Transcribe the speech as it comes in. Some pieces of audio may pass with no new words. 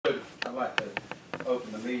I'd like to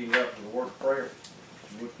open the meeting up with a word of prayer.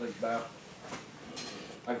 If you would please bow.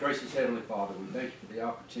 Our gracious Heavenly Father, we thank you for the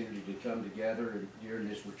opportunity to come together during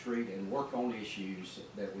this retreat and work on issues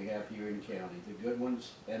that we have here in the county, the good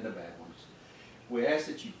ones and the bad ones. We ask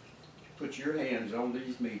that you put your hands on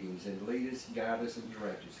these meetings and lead us, guide us, and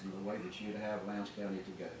direct us in the way that you'd have Lowndes County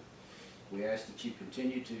to go. We ask that you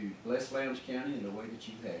continue to bless Lowndes County in the way that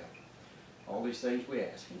you have. All these things we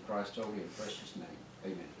ask in Christ's holy and precious name.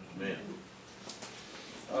 Amen. Amen.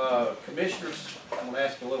 Commissioners, I'm going to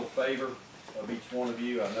ask a little favor of each one of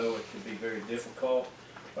you. I know it can be very difficult,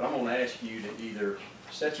 but I'm going to ask you to either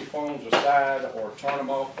set your phones aside or turn them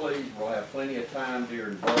off, please. We'll have plenty of time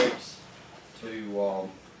during breaks to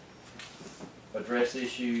address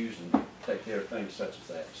issues and take care of things such as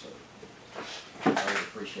that. So I would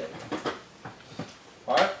appreciate it.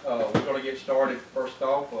 All right, we're going to get started. First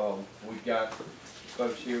off, we've got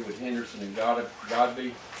folks here with Henderson and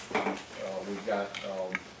Godby. We've got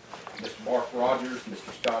Mr. Mark Rogers,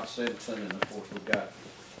 Mr. Scott Simpson, and of course we've got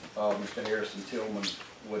Mr. Harrison Tillman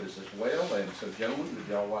with us as well. And so, gentlemen, would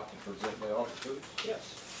y'all like to present the audit to us?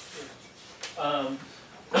 Yes.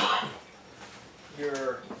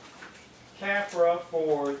 Your CAFRA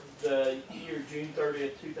for the year June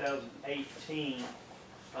 30th, 2018 is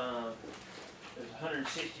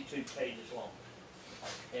 162 pages long.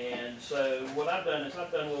 And so what I've done is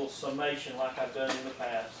I've done a little summation like I've done in the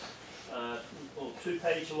past. A little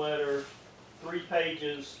 2-page letter, 3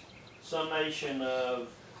 pages summation of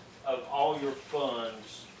all your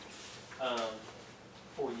funds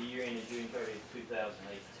for the year ended June 30th,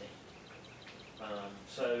 2018.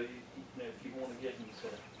 So you know, if you want to get into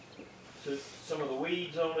some of the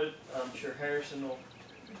weeds on it, I'm sure Harrison will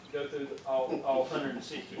go through all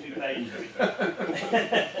 162 pages.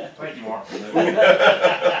 Thank you, Mark.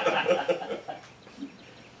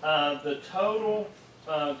 The total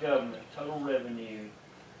government, total revenue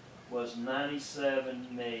was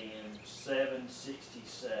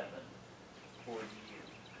 $97,767,000 for the year.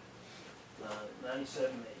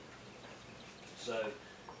 97 million. So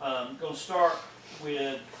I'm going to start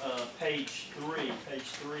with page 3. Page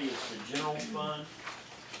 3 is the general fund.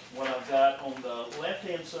 What I've got on the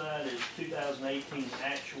left-hand side is 2018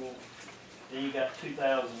 actual. Then you got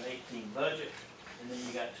 2018 budget, and then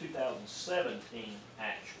you got 2017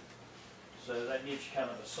 actual. So that gives you kind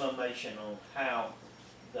of a summation on how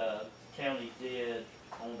the county did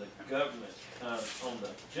on the government, on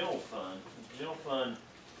the general fund. The general fund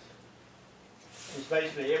is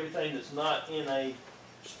basically everything that's not in a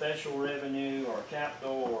special revenue or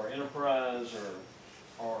capital or enterprise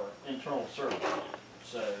or internal service fund.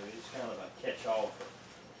 So it's kind of a catch-all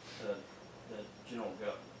for the general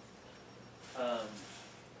government.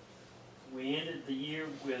 We ended the year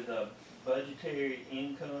with a budgetary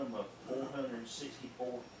income of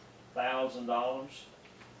 $464,000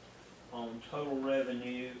 on total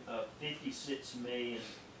revenue of $56,075,000.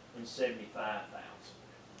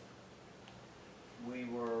 We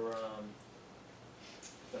were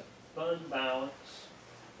the fund balance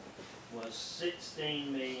was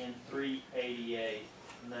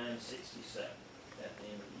 $16,388,967 at the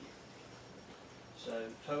end of the year. So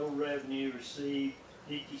total revenue received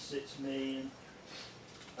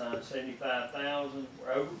 $56,075,000.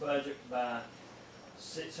 We're over budget by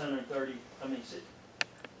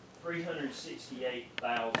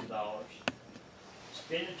 $368,000.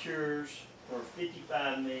 Expenditures were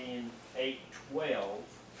 $55,812,000,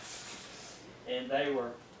 and they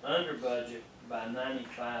were under budget by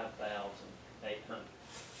 $95,800.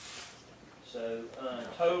 So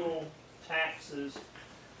total taxes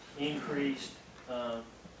increased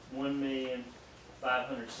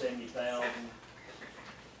 $1,570,000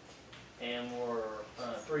 and were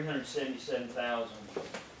 $377,000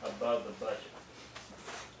 above the budget.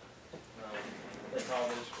 They call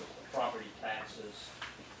this the property taxes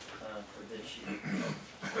for this year.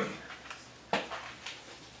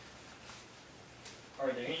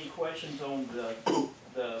 Are there any questions on the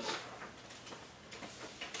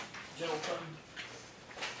general fund?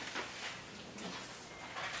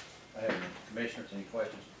 I have any commissioners, any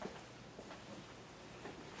questions?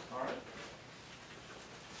 All right.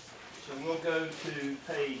 So we'll go to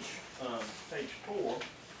page 4.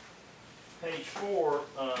 Page 4,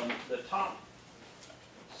 the top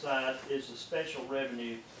side is the special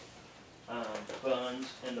revenue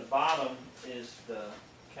funds, and the bottom is the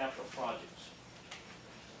capital projects.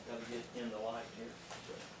 Got to get in the light here.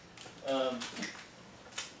 So,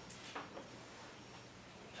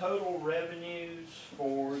 total revenues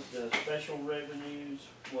for the special revenues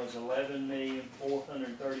was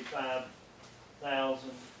 $11,435,000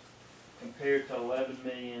 compared to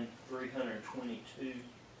 $11,322,000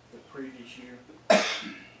 the previous previous year.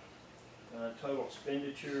 Total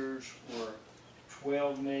expenditures were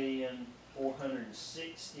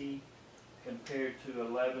 $12,460,000 compared to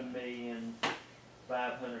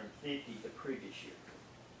 $11,550,000 the previous year.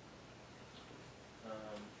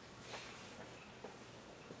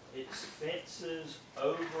 Expenses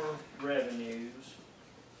over revenues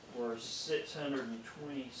were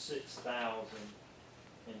 $626,000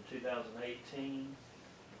 in 2018,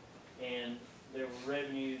 and there were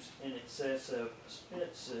revenues in excess of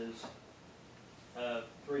expenses of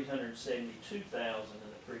 $372,000 in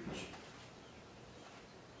the previous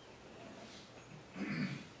year.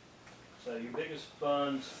 So your biggest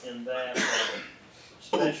funds in that are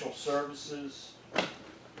special services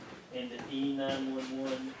and the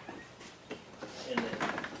E911 and the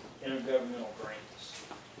intergovernmental grants.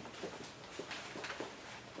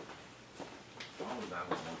 Why was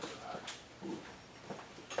 911 so high?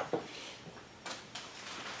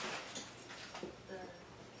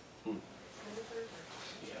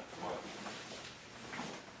 Yeah. Well,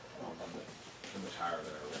 how much higher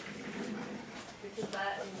than our revenue? Because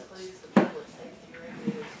that includes the public safety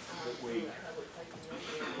revenues, We- public safety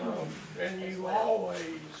revenue. And you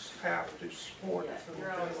always have to support Yeah, it from the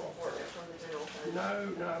you're always general supporting it fund. from the general fund. No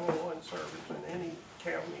 911 service in any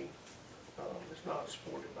county is not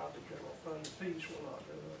supported by the general fund. The fees will not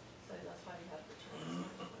do it. So that's why you have to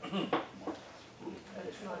change it. But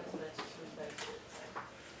it's not as much as we budgeted, so.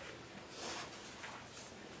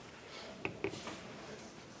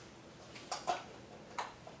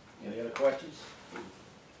 Any other questions?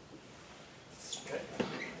 Okay.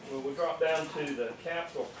 Well, we'll drop down to the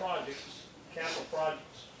capital projects. Capital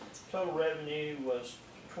projects, total revenue was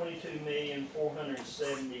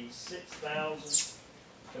 $22,476,000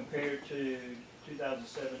 compared to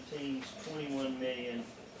 2017's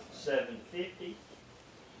 $21,750,000.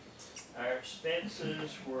 Our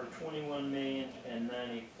expenses were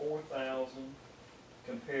 $21,094,000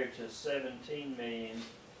 compared to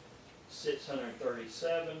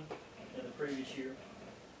 $17,637,000 in the previous year.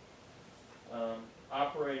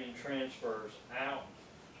 Operating transfers out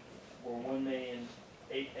were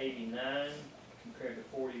 $1,889,000 compared to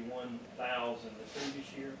 $41,000 the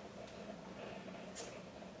previous year.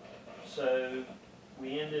 So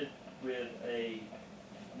we ended with a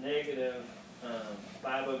negative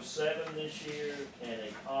 507 this year and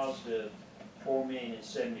a positive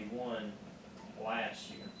 4,071,000 last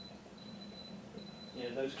year. You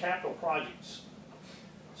know, those capital projects,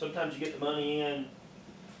 sometimes you get the money in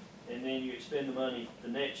and then you expend the money the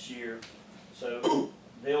next year. So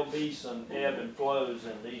there'll be some ebb and flows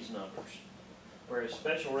in these numbers. Whereas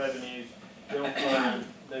special revenues, general fund,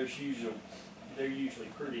 they're usually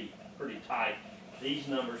pretty tight. These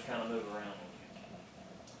numbers kind of move around.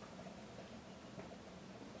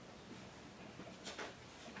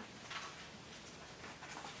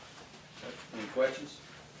 Any questions?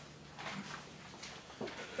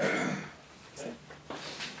 Okay. And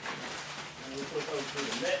we'll flip over to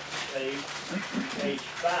the next page, page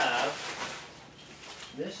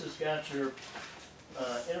 5. This has got your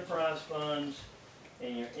enterprise funds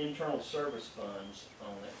and your internal service funds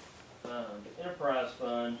on it. The enterprise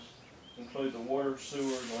funds include the water,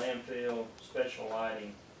 sewer, landfill, special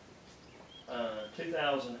lighting.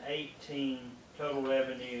 2018 total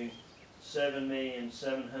revenue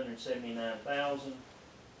 $7,779,000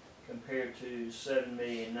 compared to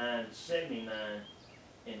 $7,979,000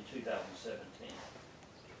 in 2017.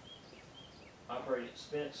 Operating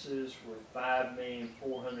expenses were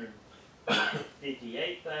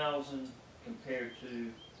 $5,458,000 compared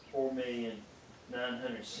to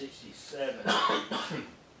 $4,967,000.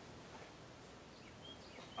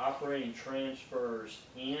 Operating transfers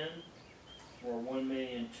in were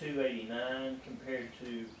 $1,289,000 compared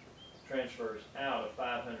to transfers out of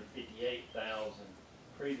 $558,000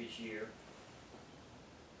 previous year.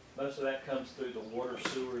 Most of that comes through the water,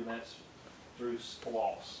 sewer, and that's through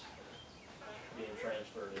SPLOS being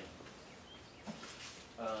transferred in.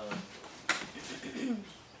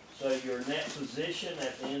 So your net position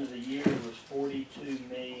at the end of the year was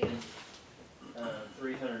 $42,398,000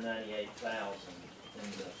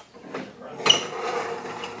 in the enterprise.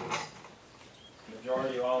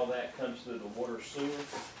 Majority of all that comes through the water, sewer.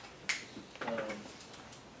 At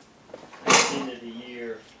the end of the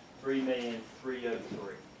year, $3,303,000.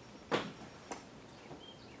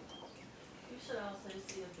 You should also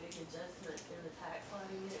see a big adjustment in the tax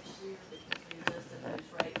levy next year because we adjusted those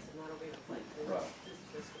rates and that'll be reflected Right. this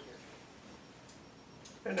fiscal year.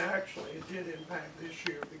 And actually, it did impact this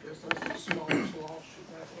year because that's the smallest loss you've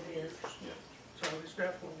had in It years. is. So it's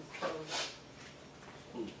definitely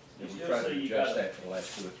And we tried to adjust that for the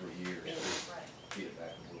last 2 or 3 years to Right. get it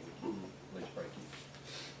back a little bit.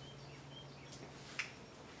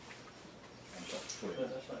 quick. No,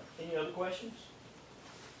 that's fine. Any other questions?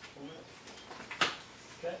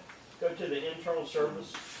 Okay, go to the internal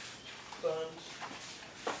service funds.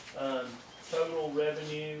 Total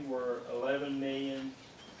revenue were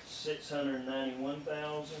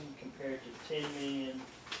 $11,691,000 compared to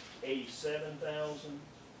 $10,087,000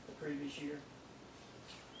 the previous year.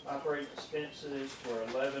 Operating expenses were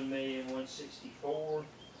 $11,164,000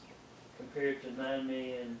 compared to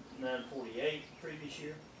 $9,948,000 the previous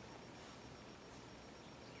year.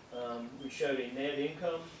 We showed a net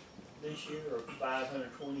income this year of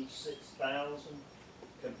 $526,000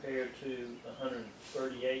 compared to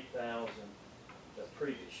 $138,000 the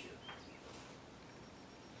previous year.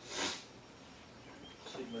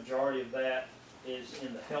 So the majority of that is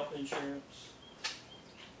in the health insurance.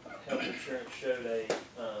 Health insurance showed a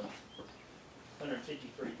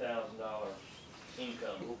 $153,000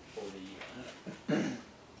 income for the year.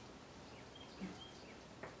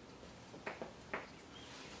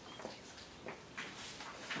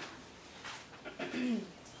 Any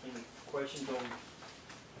questions on?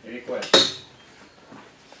 Any questions?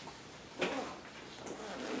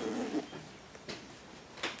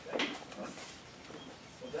 Okay. Well,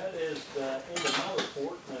 that is the end of my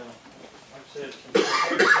report. Now, like I said,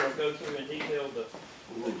 I'll go through in detail the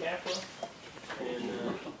CAPRA and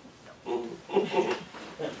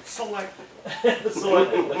Select.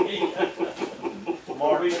 selectively.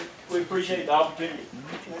 Mark, we appreciate the opportunity.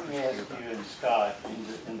 Let me ask you and Scott,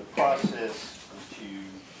 in the process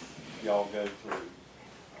that y'all go through,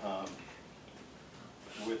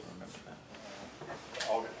 with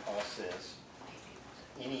the audit process,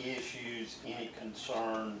 any issues, any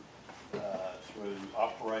concern through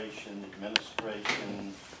operation,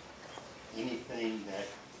 administration, anything that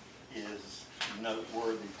is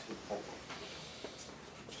noteworthy to the board?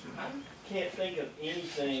 I can't think of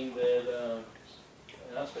anything that,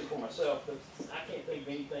 and I'll speak for myself, but I can't think of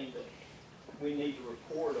anything that we need to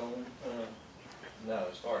report on. No,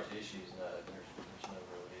 as far as issues, no, there's no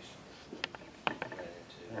real issues we ran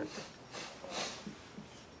into.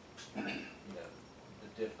 You know, the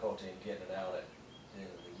difficulty in getting it out at the end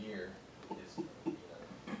of the year is, you know,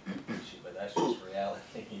 an issue, but that's just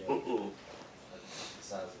reality, you know, the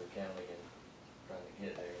size of the county and trying to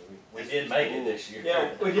get there. We did make it this year.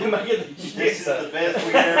 Yeah, we did make it this year. This is the best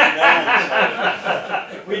we've ever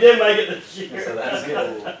done, We did make it this year. So that's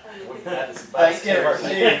good. We had to Thank by skin of our you.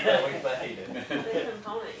 teeth, but we made it. The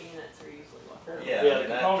component units are usually what. Yeah, Yeah, I the mean,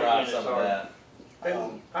 that component drives units some of are- that.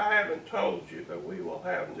 And I haven't told you, but we will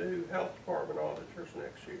have new health department auditors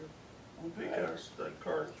next year because the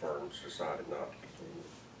current firms decided not to continue.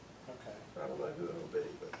 Okay. I don't know who it'll be,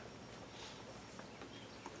 but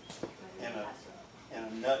In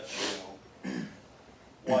a nutshell,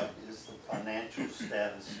 what is the financial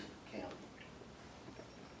status of the county?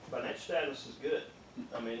 Financial status is good.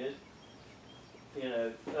 I mean, it, you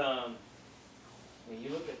know, when you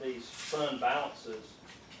look at these fund balances,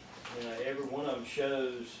 you know, every one of them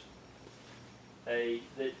shows that,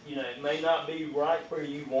 you know, it may not be right where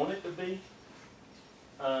you want it to be,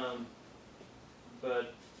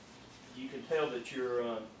 but you can tell that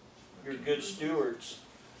you're good stewards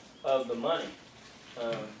of the money.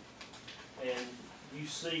 And you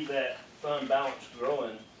see that fund balance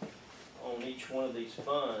growing on each one of these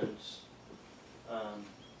funds.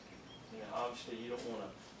 You know, obviously you don't want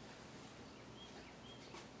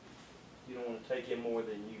to take in more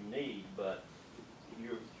than you need, but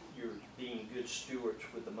you're being good stewards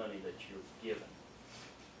with the money that you're given.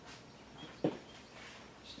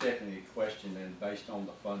 Stephanie, a question, and based on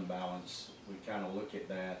the fund balance, we kind of look at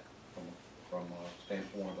that from a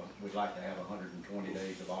standpoint of, we'd like to have 120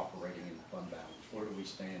 days of operating in the fund balance. Where do we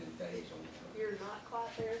stand in days on that? You're not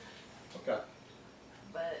quite there, Okay,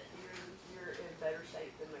 but you're in better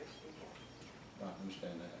shape than most people. I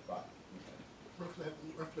understand that, right, okay.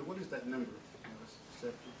 Roughly, what is that number,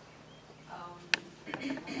 Stephanie? I'll have to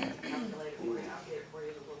calculate it for you, I'll get it for you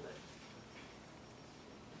in a little bit.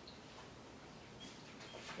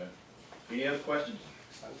 Okay. Any other questions?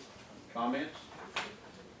 Comments?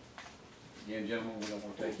 Again, gentlemen, we don't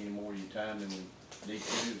want to take any more of your time than we need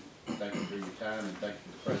to. Thank you for your time and thank you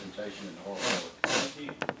for the presentation and the hard work. Thank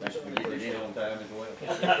you. Thanks for getting it in on time as well.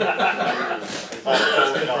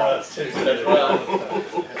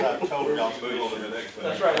 As I've told y'all,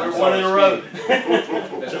 That's right, we're one in a row.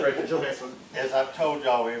 That's great. as I've told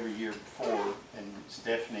y'all every year before, and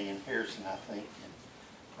Stephanie and Harrison, I think,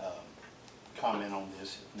 can comment on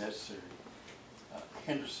this if necessary,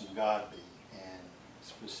 Henderson Godby, and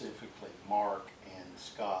specifically Mark and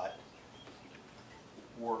Scott,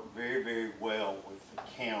 work very, very well with the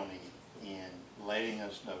county in letting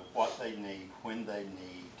us know what they need, when they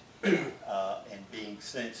need, and being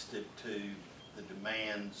sensitive to the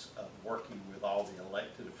demands of working with all the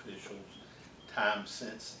elected officials, time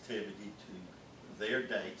sensitivity to their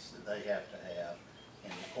dates that they have to have,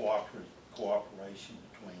 and the cooperation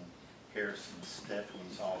between Harrison and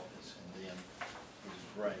Stephanie's office and them is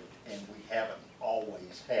great. And we haven't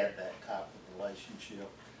always had that type of relationship,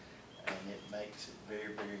 and it makes it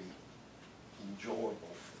very, very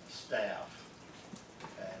enjoyable for the staff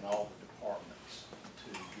and all the departments to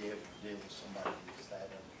be able to deal with somebody that's that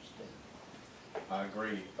understanding. I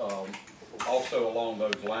agree. Also along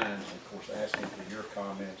those lines, of course, asking for your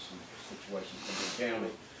comments and situations in the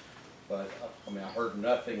county. But, I mean, I heard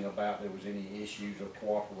nothing about there was any issues or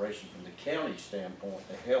cooperation from the county standpoint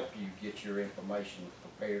to help you get your information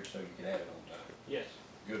prepared so you could have it on time. Yes.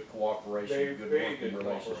 Good cooperation, Very, good very working good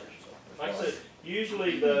relationship. cooperation. Like I said,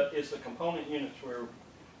 usually it's the component units we're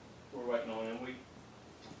waiting on, and we've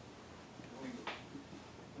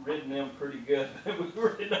ridden them pretty good. We've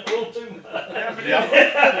ridden them a little too much.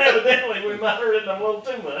 Evidently, we might have ridden them a little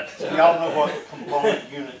too much. So y'all know what the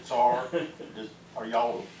component units are? Are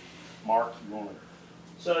y'all, Mark, you want to?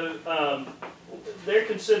 So, they're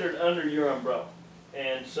considered under your umbrella.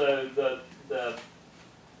 And so the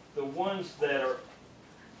ones that are,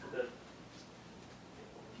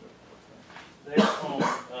 they're on,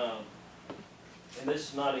 and this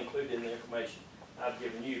is not included in the information I've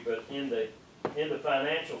given you, but in the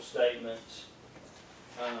financial statements,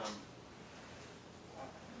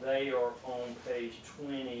 they are on page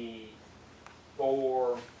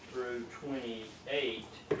 24 through 28,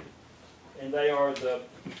 and they are the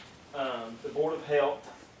Board of Health,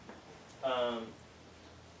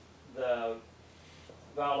 the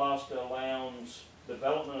Valdosta Lowndes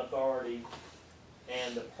Development Authority,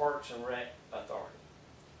 and the Parks and Rec Authority.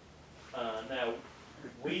 Now,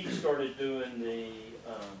 we started doing the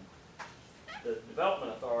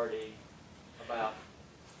Development Authority about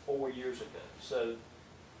 4 years ago, so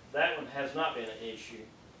that one has not been an issue.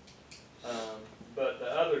 But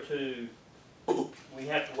the other two, we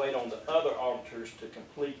have to wait on the other auditors to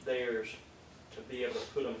complete theirs to be able to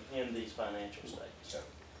put them in these financial statements.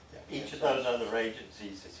 Each of those other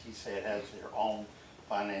agencies, as he said, has their own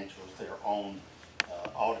financials, their own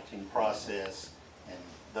auditing process, and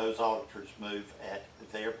those auditors move at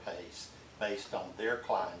their pace based on their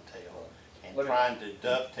clientele, and trying to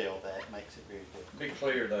dovetail that makes it very difficult. Be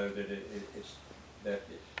clear though that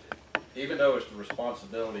even though it's the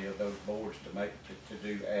responsibility of those boards to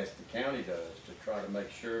do as the county does, to try to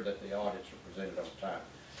make sure that the audits are presented on time,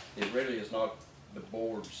 it really is not the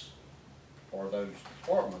boards or those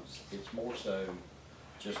departments. It's more so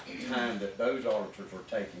just the time that those auditors are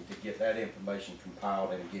taking to get that information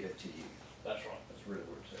compiled and get it to you. That's right. That's really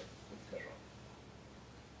what it's at. That's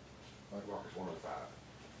right. Marcus, 105.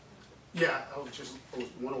 Yeah, I was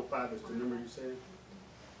 105 is the number you said?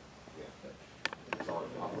 Yeah. Sorry,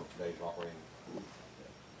 today's operating.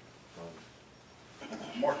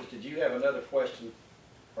 Marcus, did you have another question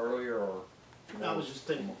earlier, or? I was just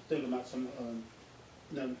thinking about some,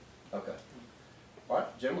 no. Okay. All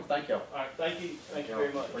right, gentlemen, thank y'all. All right, thank you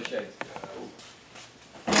very much. Appreciate it.